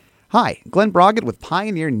Hi, Glen Braget with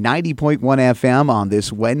Pioneer 90.1 FM on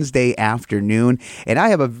this Wednesday afternoon. And I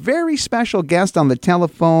have a very special guest on the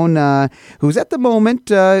telephone who's at the moment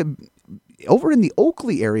over in the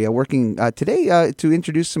Oakley area working today to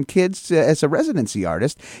introduce some kids as a residency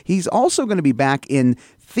artist. He's also going to be back in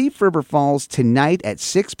Thief River Falls tonight at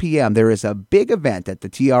 6 p.m. There is a big event at the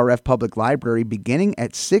TRF Public Library beginning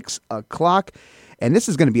at 6 o'clock. And this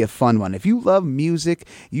is going to be a fun one. If you love music,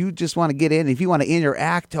 you just want to get in. If you want to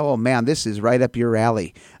interact, oh man, this is right up your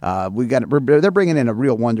alley. They're bringing in a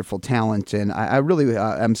real wonderful talent, and I really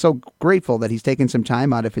am so grateful that he's taken some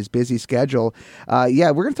time out of his busy schedule.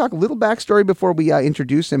 We're going to talk a little backstory before we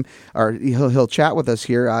introduce him, or he'll chat with us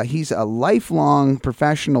here. He's a lifelong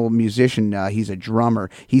professional musician. He's a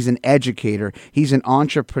drummer. He's an educator. He's an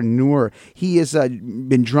entrepreneur. He has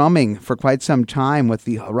been drumming for quite some time with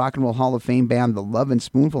the Rock and Roll Hall of Fame band, the Lovin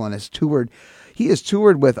Spoonful, and has toured. He has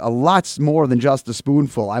toured with a lot more than just a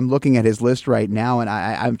spoonful. I'm looking at his list right now, and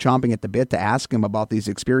I'm chomping at the bit to ask him about these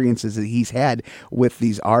experiences that he's had with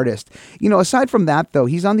these artists. You know, aside from that, though,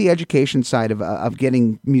 he's on the education side of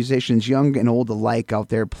getting musicians, young and old alike, out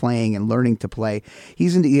there playing and learning to play.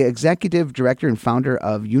 He's the executive director and founder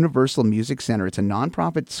of Universal Music Center. It's a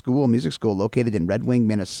nonprofit school, music school located in Red Wing,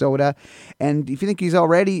 Minnesota. And if you think he's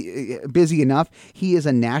already busy enough, he is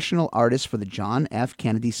a national artist for the John F.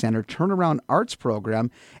 Kennedy Center Turnaround Arts Program,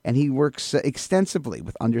 and he works extensively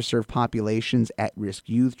with underserved populations, at-risk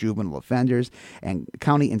youth, juvenile offenders, and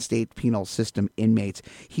county and state penal system inmates.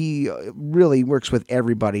 He really works with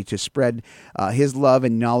everybody to spread his love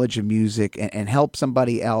and knowledge of music and help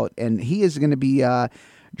somebody out, and he is going to be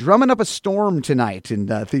drumming up a storm tonight in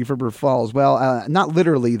Thief River Falls. Well, not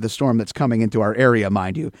literally the storm that's coming into our area,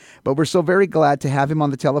 mind you, but we're so very glad to have him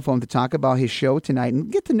on the telephone to talk about his show tonight and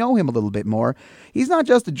get to know him a little bit more. He's not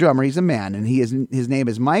just a drummer, he's a man, and his name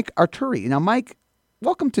is Mike Arturi. Now, Mike,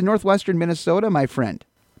 welcome to Northwestern Minnesota, my friend.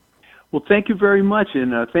 Well, thank you very much,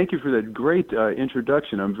 and thank you for that great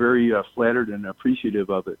introduction. I'm very flattered and appreciative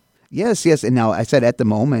of it. Yes. And now I said at the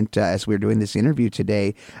moment, as we're doing this interview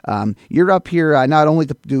today, you're up here not only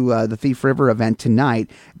to do the Thief River event tonight,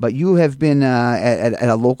 but you have been at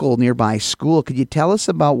a local nearby school. Could you tell us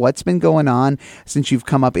about what's been going on since you've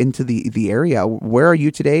come up into the area? Where are you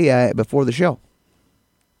today before the show?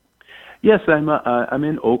 Yes, I'm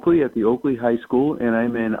in Oakley at the Oakley High School, and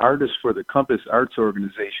I'm an artist for the Compass Arts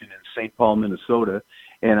Organization in St. Paul, Minnesota,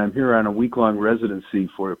 and I'm here on a week-long residency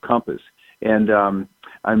for Compass. And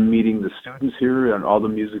I'm meeting the students here and all the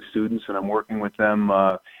music students, and I'm working with them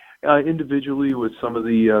individually with some of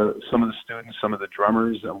the students, some of the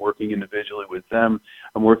drummers. I'm working individually with them.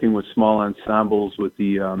 I'm working with small ensembles with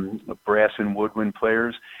the brass and woodwind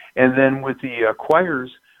players, and then with the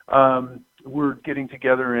choirs. We're getting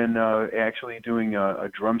together and actually doing a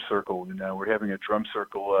drum circle, and we're having a drum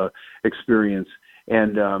circle experience,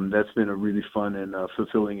 and that's been a really fun and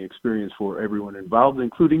fulfilling experience for everyone involved,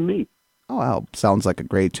 including me. Oh, wow. Sounds like a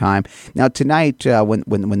great time. Now, tonight,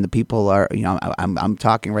 when the people are, I'm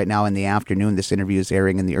talking right now in the afternoon. This interview is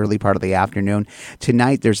airing in the early part of the afternoon.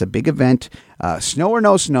 Tonight, there's a big event, snow or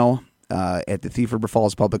no snow, at the Thief River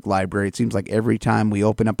Falls Public Library. It seems like every time we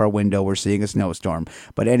open up our window, we're seeing a snowstorm.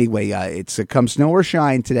 But anyway, it's come snow or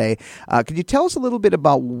shine today. Could you tell us a little bit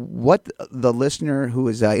about what the listener who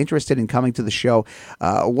is interested in coming to the show,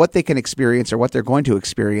 what they can experience or what they're going to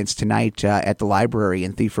experience tonight at the library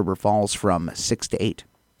in Thief River Falls from 6 to 8?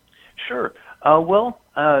 Sure.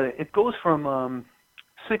 It goes from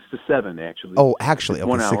 6 to 7, actually. Oh, actually, okay,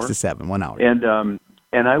 1 hour. 6 to 7, 1 hour.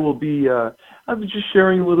 And I will be I'm just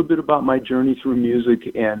sharing a little bit about my journey through music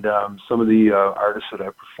and some of the artists that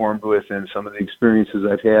I've performed with and some of the experiences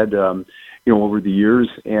I've had, over the years,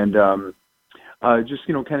 and just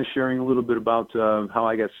kind of sharing a little bit about how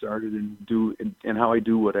I got started and how I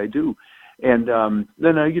do what I do, and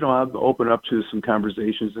then I'll open up to some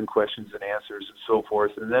conversations and questions and answers and so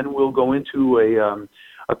forth, and then we'll go into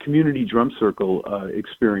a community drum circle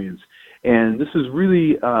experience. And this is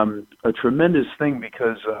really a tremendous thing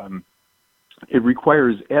because it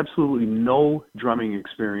requires absolutely no drumming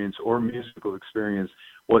experience or musical experience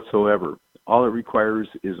whatsoever. All it requires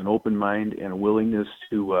is an open mind and a willingness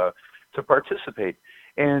to participate.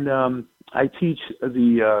 And I teach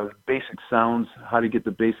the basic sounds, how to get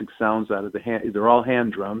the basic sounds out of the hand. They're all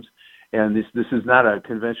hand drums, and this is not a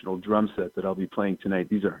conventional drum set that I'll be playing tonight.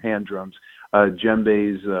 These are hand drums,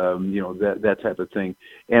 djembes, that type of thing.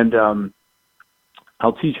 And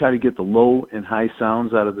I'll teach how to get the low and high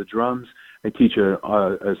sounds out of the drums. I teach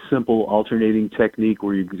a simple alternating technique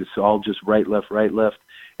where you can just right, left,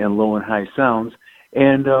 and low and high sounds.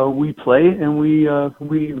 and we play and we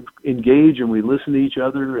engage and we listen to each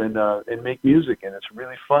other and make music, and it's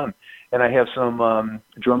really fun. And I have some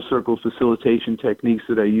drum circle facilitation techniques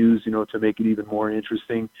that I use, to make it even more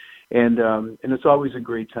interesting. And it's always a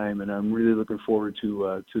great time, and I'm really looking forward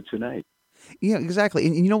to tonight. Yeah, exactly.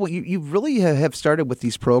 And you know what? You really have started with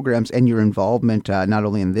these programs and your involvement, not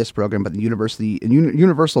only in this program, but the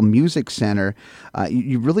Universal Music Center.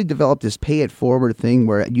 You really developed this pay it forward thing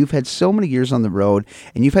where you've had so many years on the road,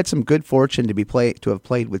 and you've had some good fortune to have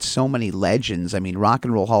played with so many legends. I mean, Rock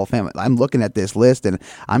and Roll Hall of Fame. I'm looking at this list, and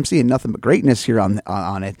I'm seeing nothing but greatness here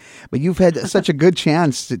on it. But you've had such a good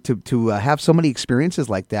chance to have so many experiences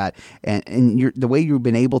like that, and the way you've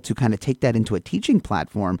been able to kind of take that into a teaching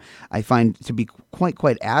platform, I find to be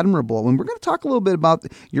quite admirable. And we're going to talk a little bit about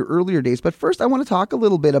your earlier days, but first I want to talk a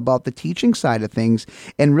little bit about the teaching side of things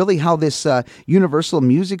and really how this Universal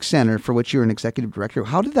Music Center, for which you're an executive director,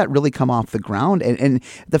 how did that really come off the ground? And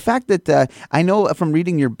the fact that I know from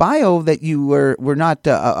reading your bio that you were not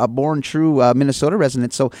a born true Minnesota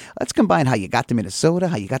resident. So let's combine how you got to Minnesota,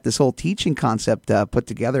 how you got this whole teaching concept put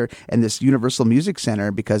together, and this Universal Music Center,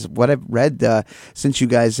 because what I've read since you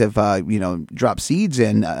guys have dropped seeds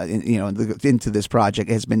into this project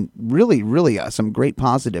has been really some great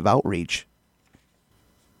positive outreach.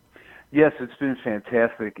 Yes, it's been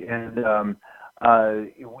fantastic, and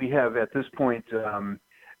we have at this point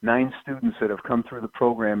 9 students that have come through the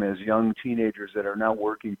program as young teenagers that are now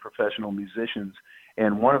working professional musicians,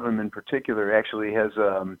 and one of them in particular actually has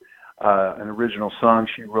an original song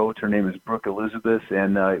she wrote. Her name is Brooke Elizabeth,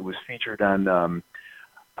 and it was featured on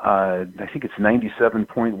I think it's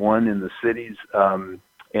 97.1 in the cities.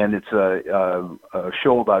 And it's a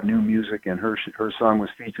show about new music, and her song was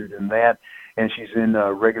featured in that. And she's in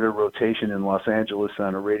regular rotation in Los Angeles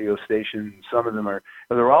on a radio station. Some of them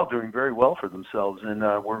they're all doing very well for themselves, and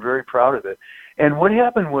we're very proud of it. And what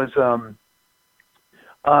happened was,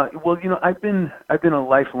 I've been a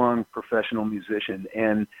lifelong professional musician,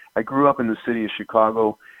 and I grew up in the city of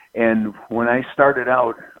Chicago. And when I started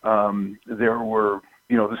out, there were,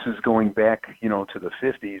 this is going back, to the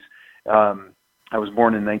 50s. I was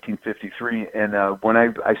born in 1953, and when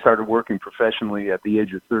I started working professionally at the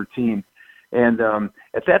age of 13, and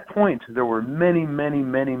at that point there were many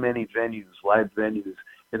venues, live venues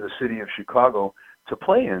in the city of Chicago to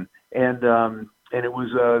play in, and it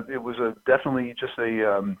was definitely just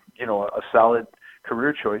a solid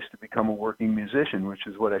career choice to become a working musician, which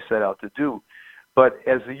is what I set out to do. But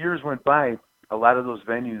as the years went by, a lot of those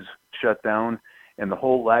venues shut down, and the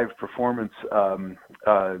whole live performance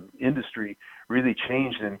industry really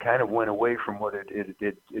changed and kind of went away from what it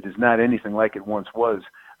is not anything like it once was.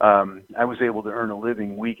 I was able to earn a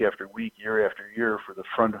living week after week, year after year for the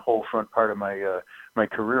whole front part of my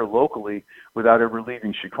career locally without ever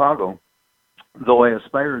leaving Chicago. Though I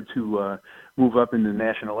aspired to move up into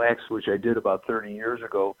national acts, which I did about 30 years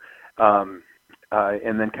ago, and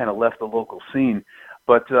then kind of left the local scene.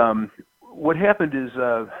 But what happened is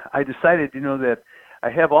I decided, that I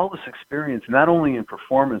have all this experience not only in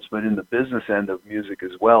performance but in the business end of music as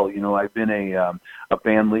well. I've been a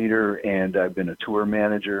band leader, and I've been a tour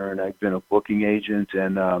manager, and I've been a booking agent,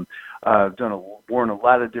 and I've worn a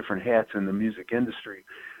lot of different hats in the music industry.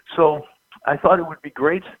 So I thought it would be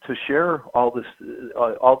great to share all this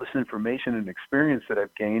information and experience that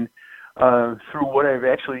I've gained through what I've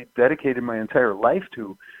actually dedicated my entire life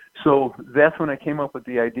to. So that's when I came up with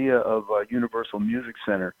the idea of Universal Music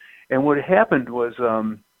Center. And what happened was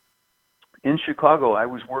in Chicago, I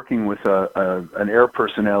was working with an air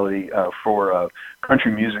personality for a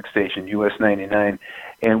country music station, US 99,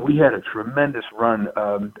 and we had a tremendous run.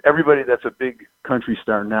 Everybody that's a big country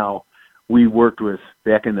star now, we worked with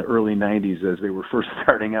back in the early 90s as they were first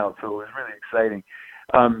starting out, so it was really exciting.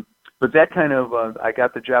 But that kind of, I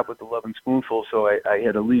got the job with the Lovin Spoonful, so I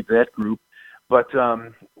had to leave that group. But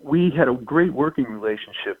we had a great working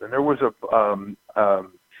relationship, and there was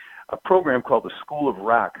a program called the School of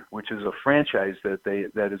Rock, which is a franchise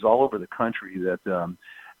that is all over the country.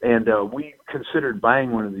 And we considered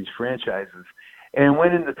buying one of these franchises, and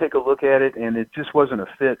went in to take a look at it, and it just wasn't a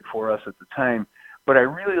fit for us at the time. But I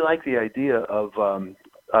really liked the idea of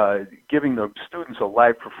giving the students a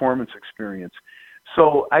live performance experience.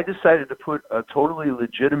 So I decided to put a totally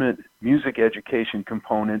legitimate music education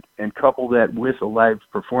component and couple that with a live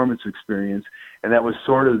performance experience, and that was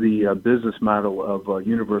sort of the business model of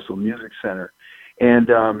Universal Music Center. And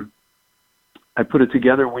I put it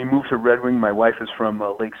together. We moved to Red Wing. My wife is from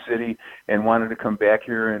Lake City and wanted to come back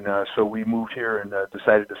here, and so we moved here and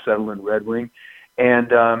decided to settle in Red Wing.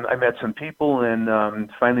 And I met some people, and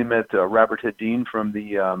finally met Robert Hedin from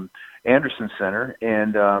the Anderson Center,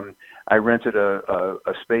 and I rented a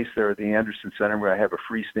space there at the Anderson Center where I have a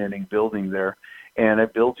freestanding building there, and I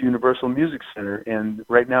built Universal Music Center. And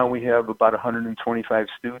right now we have about 125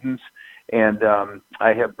 students, and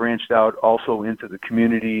I have branched out also into the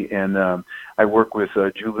community, and I work with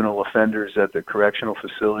juvenile offenders at the correctional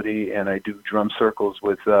facility, and I do drum circles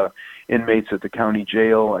with inmates at the county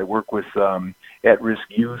jail. I work with at-risk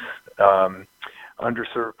youth,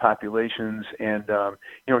 underserved populations, and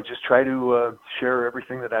just try to share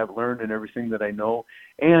everything that I've learned and everything that I know,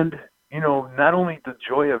 and not only the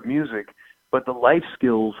joy of music, but the life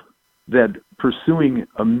skills that pursuing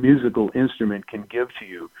a musical instrument can give to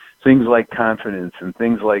you. Things like confidence and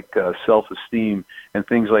things like self-esteem and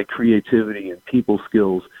things like creativity and people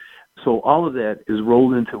skills. So all of that is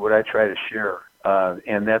rolled into what I try to share,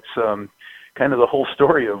 and that's kind of the whole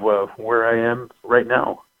story of where I am right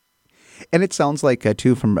now. And it sounds like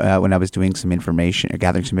too, from when I was doing some information or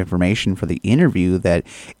gathering some information for the interview, that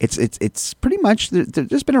it's pretty much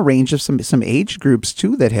there's been a range of some age groups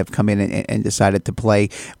too that have come in and decided to play.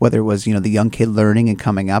 Whether it was the young kid learning and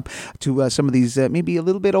coming up to some of these maybe a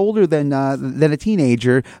little bit older than a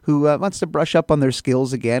teenager who wants to brush up on their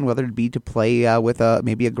skills again. Whether it be to play with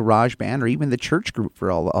maybe a garage band or even the church group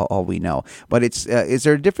for all we know. But is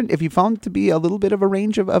there a different? Have you found it to be a little bit of a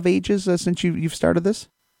range of ages since you've started this?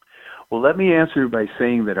 Well, let me answer by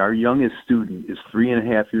saying that our youngest student is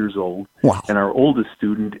 3.5 years old, wow, and our oldest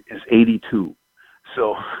student is 82.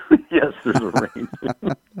 So, yes, there's a range.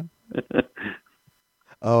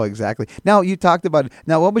 Oh, exactly. Now, you talked about,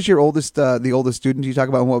 what was your the oldest student you talk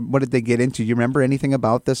about? What did they get into? You remember anything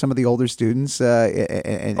about some of the older students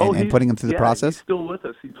and putting them through the process? He's still with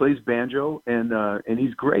us. He plays banjo, and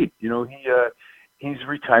he's great. He's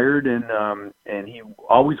retired, and he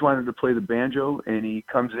always wanted to play the banjo, and he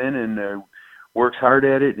comes in and works hard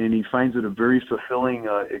at it, and he finds it a very fulfilling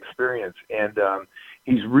experience. And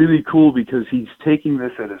he's really cool because he's taking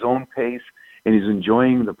this at his own pace, and he's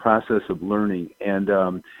enjoying the process of learning. And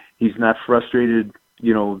he's not frustrated,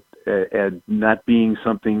 at not being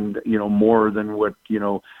something, more than what,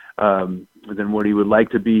 than what he would like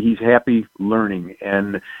to be. He's happy learning,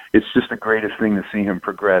 and it's just the greatest thing to see him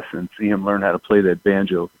progress and see him learn how to play that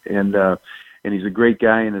banjo. And he's a great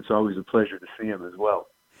guy, and it's always a pleasure to see him as well.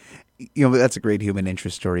 That's a great human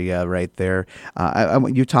interest story right there.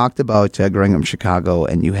 You talked about growing up in Chicago,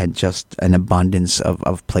 and you had just an abundance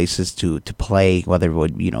of places to play, whether it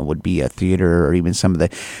would be a theater or even some of the,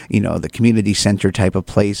 the community center type of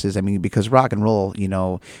places. I mean, because rock and roll,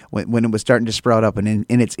 when it was starting to sprout up and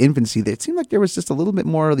in its infancy, it seemed like there was just a little bit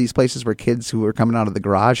more of these places where kids who were coming out of the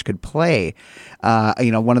garage could play.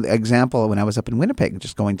 One of the example when I was up in Winnipeg,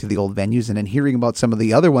 just going to the old venues and then hearing about some of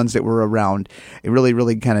the other ones that were around, it really,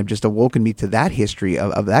 really kind of just awoken me to that history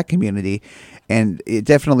of that community. And it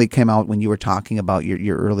definitely came out when you were talking about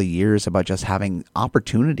your early years, about just having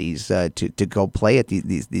opportunities to go play at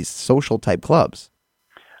these social type clubs.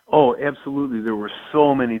 Oh, absolutely. There were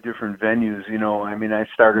so many different venues. I mean, I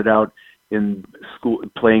started out in school,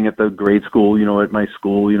 playing at the grade school, at my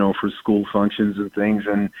school, for school functions and things,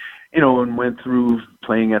 and went through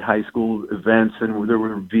playing at high school events, and there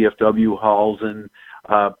were VFW halls and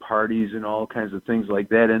parties and all kinds of things like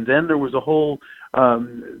that. And then there was a whole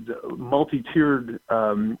multi-tiered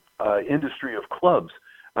industry of clubs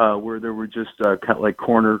where there were just kind of like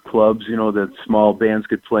corner clubs, that small bands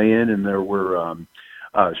could play in, and there were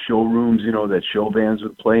showrooms, that show bands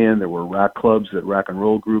would play in. There were rock clubs that rock and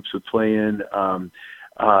roll groups would play in.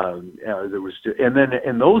 There was, and then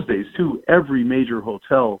in those days too, every major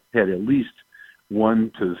hotel had at least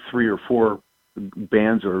 1 to 3 or 4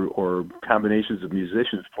 bands or combinations of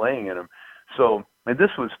musicians playing in them. So, and this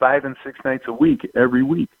was 5 and 6 nights a week, every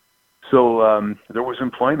week. So there was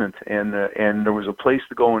employment, and there was a place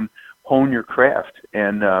to go and hone your craft.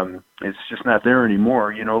 And it's just not there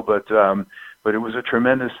anymore, but it was a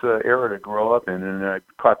tremendous era to grow up in, and I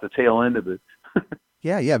caught the tail end of it.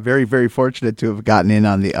 Yeah, very, very fortunate to have gotten in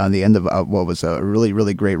on the end of what was a really,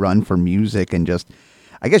 really great run for music, and just,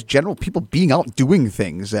 I guess, general people being out doing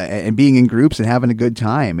things and being in groups and having a good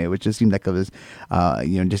time. It would just seem like it was,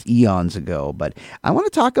 just eons ago. But I want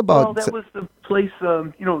to talk about. Well, that was the place.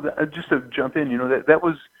 Just to jump in, that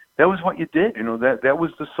was what you did. That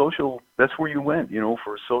was the social. That's where you went.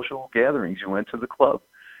 For social gatherings, you went to the club,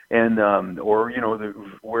 and or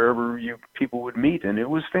wherever people would meet, and it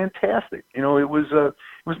was fantastic. It was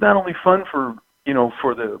not only fun for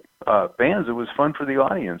the bands, it was fun for the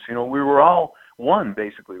audience. We were all one,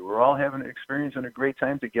 basically. We're all having an experience and a great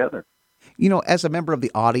time together. As a member of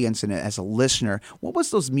the audience and as a listener, what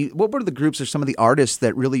were the groups or some of the artists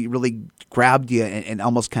that really, really grabbed you and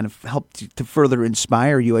almost kind of helped to further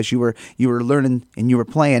inspire you as you were learning and you were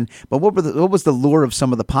playing? But what was the lure of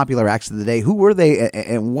some of the popular acts of the day? Who were they,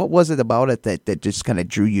 and what was it about it that just kind of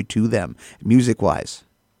drew you to them, music wise?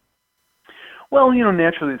 Well,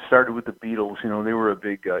 naturally it started with the Beatles. They were a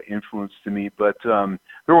big influence to me. But there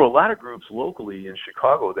were a lot of groups locally in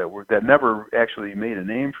Chicago that never actually made a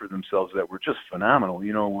name for themselves that were just phenomenal.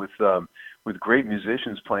 With great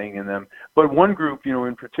musicians playing in them. But one group,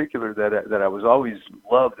 in particular that I was always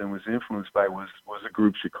loved and was influenced by was the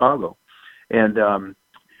group Chicago. And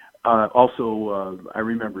also I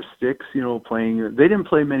remember Styx, playing. They didn't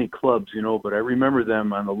play many clubs, but I remember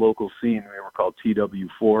them on the local scene. They were called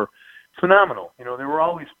TW4. Phenomenal.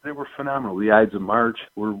 They were phenomenal. The Ides of March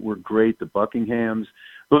were great. The Buckinghams,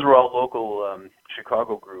 those were all local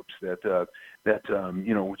Chicago groups that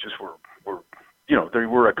just were they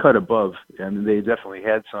were a cut above, and they definitely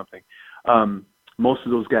had something. Most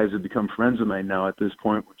of those guys have become friends of mine now at this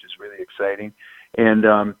point, which is really exciting. And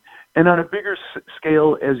on a bigger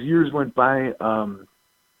scale, as years went by, I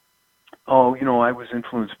was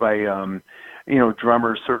influenced by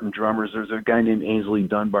certain drummers. There's a guy named Ainsley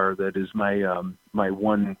Dunbar that is my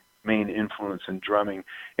one main influence in drumming,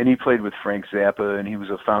 and he played with Frank Zappa, and he was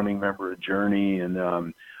a founding member of Journey, and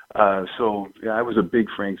so I was a big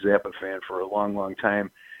Frank Zappa fan for a long, long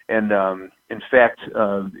time. And in fact,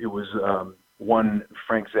 it was one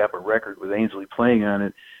Frank Zappa record with Ainsley playing on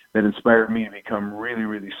it that inspired me to become really,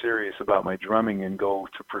 really serious about my drumming and go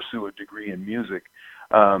to pursue a degree in music.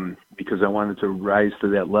 Because I wanted to rise to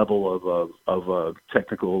that level of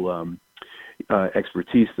technical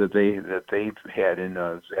expertise that they had in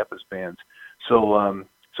Zappa's bands. So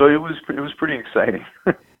it was pretty exciting.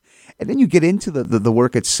 And then you get into the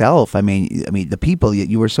work itself. I mean, the people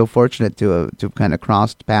you were so fortunate to kind of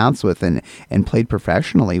crossed paths with and played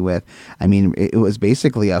professionally with. I mean, it was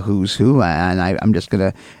basically a who's who. And I'm just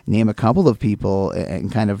going to name a couple of people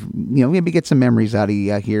and kind of, maybe get some memories out of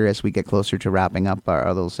you here as we get closer to wrapping up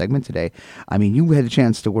our little segment today. I mean, you had a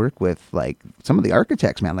chance to work with like some of the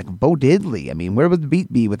architects, man, like Bo Diddley. I mean, where would the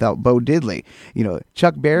beat be without Bo Diddley?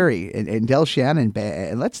 Chuck Berry and Del Shannon.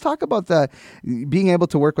 And let's talk about being able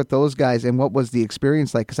to work with those guys and what was the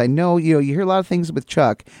experience like, because I know you hear a lot of things with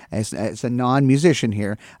Chuck as a non-musician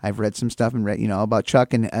here. I've read some stuff and read about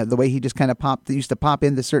Chuck and the way he just kind of used to pop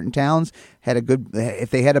into certain towns, if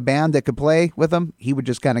they had a band that could play with him, he would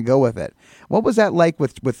just kind of go with it. What was that like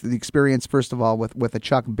with the experience, first of all, with a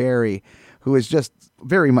Chuck Berry, who is just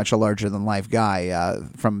very much a larger than life guy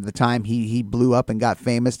from the time he blew up and got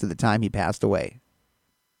famous to the time he passed away?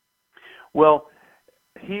 Well,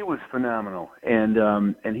 he was phenomenal, and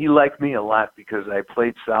he liked me a lot because I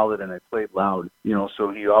played solid and I played loud,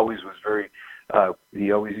 so he always was very, he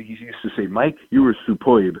used to say, "Mike, you were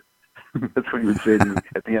superb." That's what he would say to me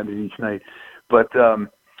at the end of each night. But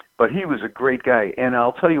he was a great guy, and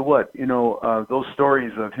I'll tell you what, those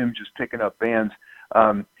stories of him just picking up bands,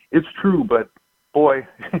 it's true, but boy,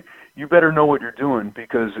 you better know what you're doing,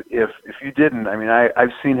 because if you didn't, I mean,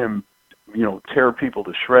 I've seen him tear people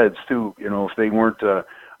to shreds too, if they weren't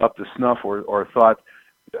up to snuff or thought,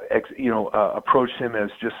 approached him as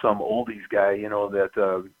just some oldies guy,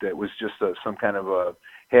 that was just some kind of a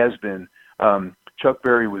has-been. Chuck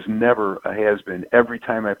Berry was never a has-been. Every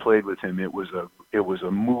time I played with him, it was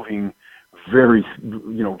a moving, very,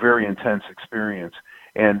 very intense experience.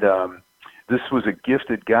 And this was a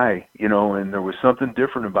gifted guy, and there was something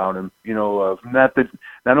different about him,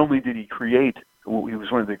 not only did he create, he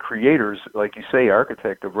was one of the creators, like you say,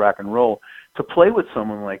 architect of rock and roll. To play with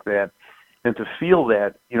someone like that and to feel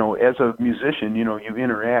that, as a musician, you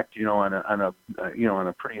interact, on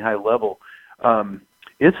a pretty high level.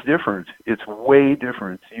 It's different. It's way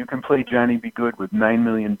different. You can play Johnny B. Goode with 9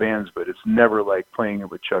 million bands, but it's never like playing it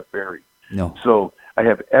with Chuck Berry. No. So I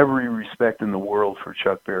have every respect in the world for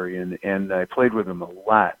Chuck Berry, and I played with him a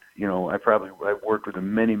lot. I've worked with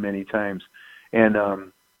him many, many times. And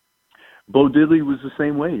Bo Diddley was the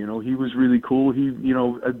same way. He was really cool.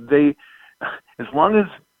 They, as long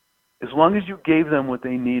as you gave them what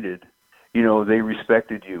they needed, they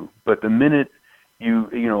respected you. But the minute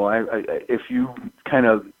if you kind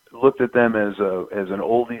of looked at them as an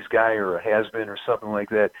oldies guy or a has-been or something like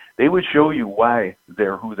that, they would show you why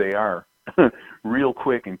they're who they are, real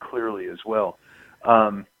quick and clearly as well.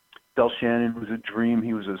 Del Shannon was a dream.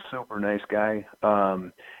 He was a super nice guy.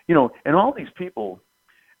 And all these people,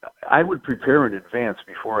 I would prepare in advance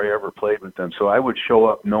before I ever played with them. So I would show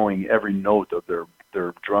up knowing every note of their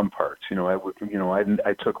drum parts.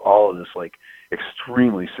 I took all of this like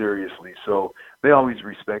extremely seriously. So they always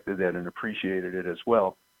respected that and appreciated it as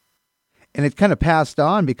well. And it kind of passed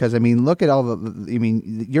on because, I mean, look at all I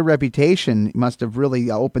mean, your reputation must have really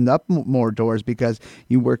opened up more doors because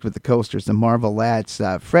you worked with the Coasters, the Marvelettes,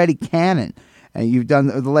 Freddie Cannon. And you've done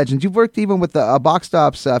the legends. You've worked even with the Box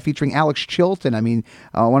Tops featuring Alex Chilton. I mean,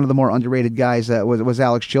 one of the more underrated guys was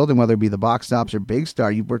Alex Chilton, whether it be the Box Tops or Big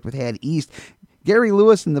Star. You've worked with Head East, Gary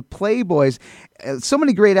Lewis and the Playboys. So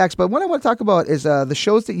many great acts. But what I want to talk about is the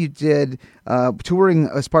shows that you did touring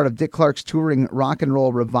as part of Dick Clark's touring rock and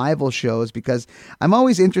roll revival shows, because I'm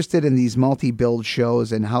always interested in these multi-build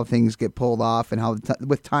shows and how things get pulled off and how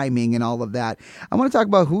with timing and all of that. I want to talk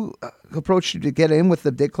about who approached you to get in with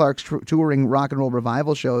the Dick Clark's touring rock and roll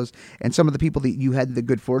revival shows and some of the people that you had the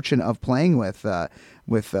good fortune of playing with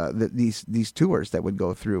these tours that would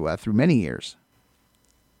go through many years.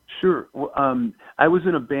 Sure. Well, I was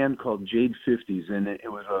in a band called Jade 50s, and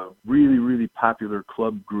it was a really, really popular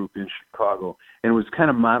club group in Chicago, and it was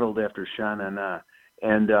kind of modeled after Shannon.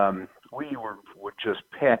 And we would just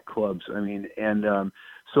pack clubs. I mean, and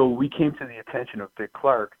so we came to the attention of Dick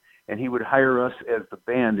Clark, and he would hire us as the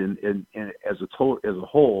band and as a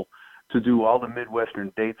whole to do all the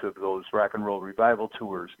Midwestern dates of those rock and roll revival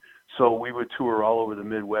tours. So we would tour all over the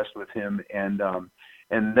Midwest with him, and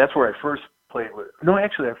that's where I first played with. No,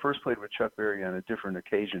 actually, I first played with Chuck Berry on a different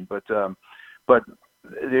occasion, but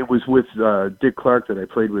it was with Dick Clark that I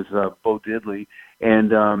played with Bo Diddley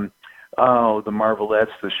and the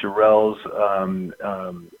Marvelettes, the Shirelles,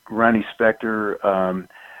 Ronnie Spector,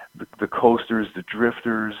 the Coasters, the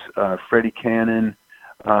Drifters, Freddie Cannon.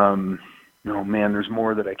 Oh man, there's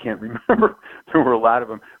more that I can't remember. There were a lot of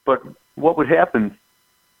them. But what would happen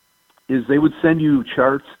is they would send you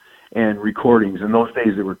charts and recordings. In those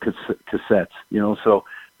days, they were cassettes, so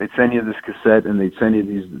they'd send you this cassette and they'd send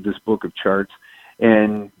you this book of charts,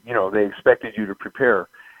 and, they expected you to prepare.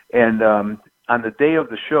 And on the day of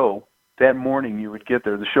the show, that morning you would get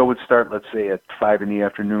there. The show would start, let's say, at 5 in the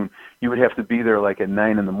afternoon. You would have to be there like at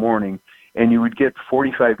 9 in the morning, and you would get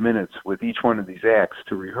 45 minutes with each one of these acts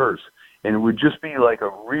to rehearse. And it would just be like a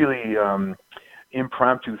really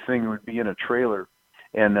impromptu thing. It would be in a trailer.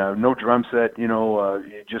 And no drum set,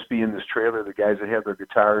 you'd just be in this trailer. The guys that have their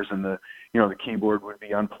guitars and the keyboard would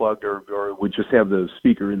be unplugged or would just have the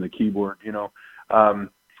speaker in the keyboard, and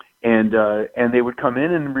they would come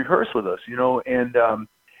in and rehearse with us,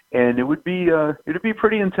 and it would be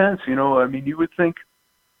pretty intense, I mean, you would think,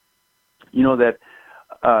 that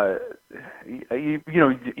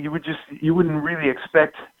you wouldn't really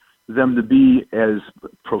expect them to be as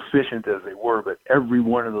proficient as they were, but every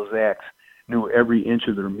one of those acts knew every inch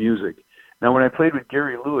of their music. Now, when I played with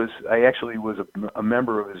Gary Lewis, I actually was a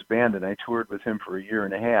member of his band, and I toured with him for a year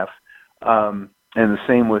and a half. And the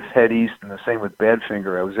same with Head East, and the same with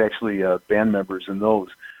Badfinger. I was actually band members in those.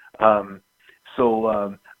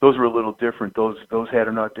 So those were a little different. Those had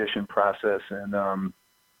an audition process, and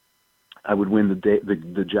I would win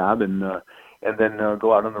the job, and then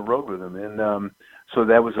go out on the road with them. And so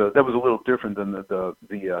that was a little different than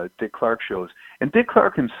the Dick Clark shows. And Dick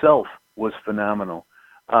Clark himself was phenomenal.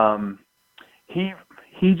 He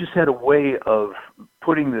just had a way of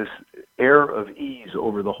putting this air of ease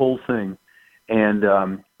over the whole thing,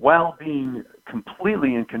 and while being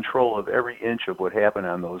completely in control of every inch of what happened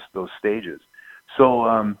on those stages.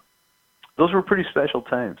 So those were pretty special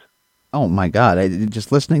times. Oh my God!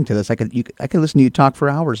 Just listening to this, I could listen to you talk for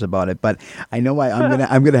hours about it. But I know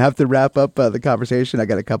I'm gonna have to wrap up the conversation. I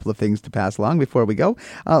got a couple of things to pass along before we go.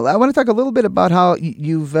 I want to talk a little bit about how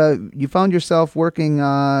you found yourself working,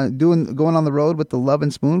 going on the road with the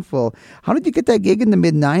Lovin Spoonful. How did you get that gig in the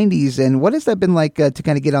mid '90s, and what has that been like to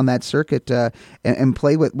kind of get on that circuit and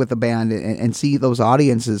play with a band and see those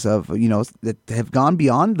audiences of that have gone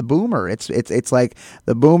beyond the boomer? It's like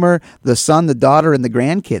the boomer, the son, the daughter, and the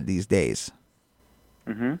grandkid these days.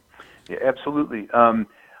 Mm-hmm. Yeah, absolutely.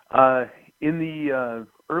 In the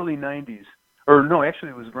early 90s, or no, actually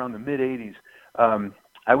it was around the mid 80s,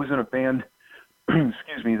 I was in a band,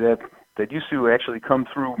 excuse me, that used to actually come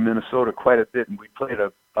through Minnesota quite a bit, and we played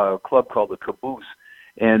a club called the Caboose,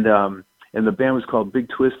 and the band was called Big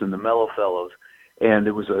Twist and the Mellow Fellows, and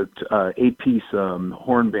it was a 8-piece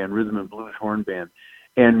horn band, rhythm and blues horn band.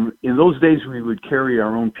 And in those days, we would carry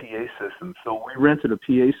our own PA system. So we rented a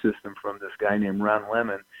PA system from this guy named Ron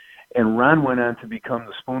Lemon, and Ron went on to become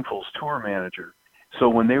the Spoonful's tour manager. So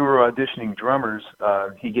when they were auditioning drummers,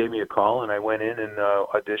 he gave me a call, and I went in and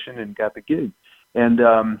auditioned and got the gig. And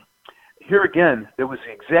here again, there was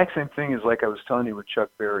the exact same thing as like I was telling you with Chuck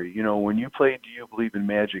Berry. When you played Do You Believe in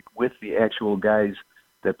Magic with the actual guys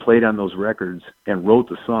that played on those records and wrote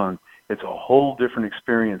the song, it's a whole different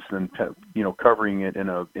experience than covering it in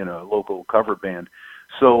a local cover band.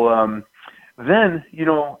 So then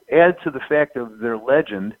add to the fact of their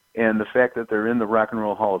legend and the fact that they're in the Rock and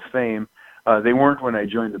Roll Hall of Fame. They weren't when I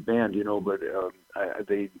joined the band, but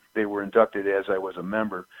they were inducted as I was a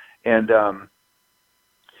member. And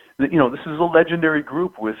this is a legendary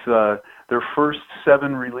group with their first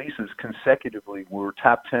 7 releases consecutively were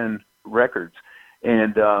top 10 records,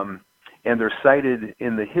 and they're cited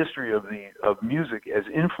in the history of music as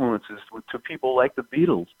influences to people like the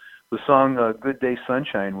Beatles. The song "Good Day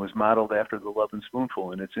Sunshine" was modeled after the Lovin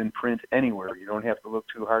Spoonful, and it's in print anywhere. You don't have to look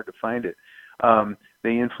too hard to find it.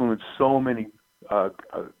 They influenced so many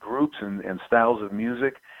groups and styles of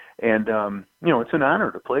music, and it's an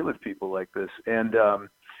honor to play with people like this. And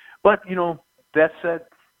but that said,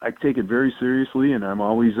 I take it very seriously, and I'm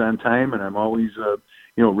always on time, and I'm always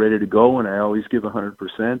ready to go, and I always give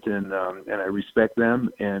 100%, and I respect them.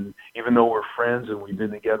 And even though we're friends and we've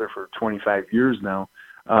been together for 25 years now,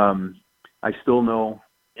 I still know,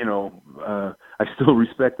 I still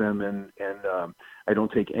respect them, and I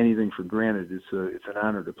don't take anything for granted. It's an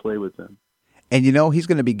honor to play with them. And he's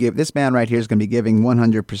going to be this man right here is going to be giving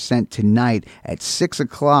 100% tonight at 6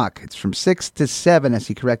 o'clock. It's from 6 to 7, as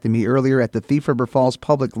he corrected me earlier, at the Thief River Falls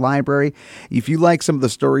Public Library. If you like some of the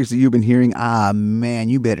stories that you've been hearing, man,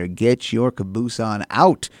 you better get your caboose on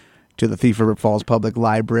out to the Thief River Falls Public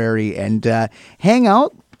Library and hang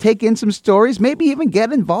out. Take in some stories, maybe even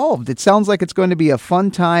get involved. It sounds like it's going to be a fun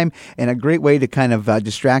time and a great way to kind of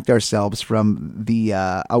distract ourselves from the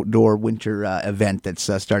outdoor winter event that's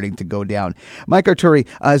starting to go down. Mike Arturi,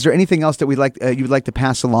 is there anything else that you would like to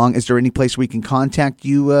pass along? Is there any place we can contact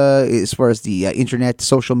you as far as the internet,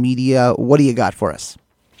 social media? What do you got for us?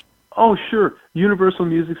 Oh, sure. Universal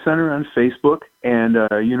Music Center on Facebook and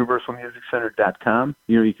universalmusiccenter.com.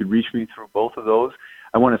 You could reach me through both of those.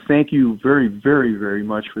 I want to thank you very, very, very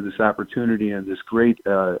much for this opportunity and this great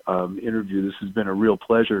interview. This has been a real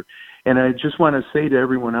pleasure. And I just want to say to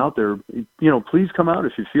everyone out there, please come out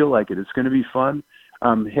if you feel like it. It's going to be fun.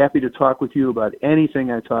 I'm happy to talk with you about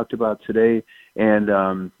anything I talked about today. And,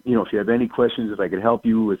 if you have any questions, if I could help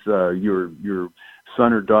you with your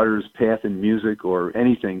son or daughter's path in music or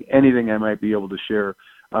anything I might be able to share,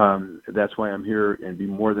 that's why I'm here, and be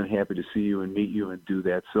more than happy to see you and meet you and do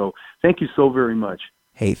that. So thank you so very much.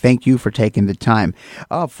 Hey, thank you for taking the time.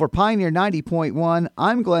 For Pioneer 90.1,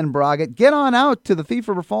 I'm Glen Braget. Get on out to the Thief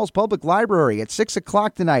River Falls Public Library at 6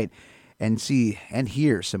 o'clock tonight and see and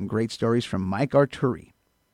hear some great stories from Mike Arturi.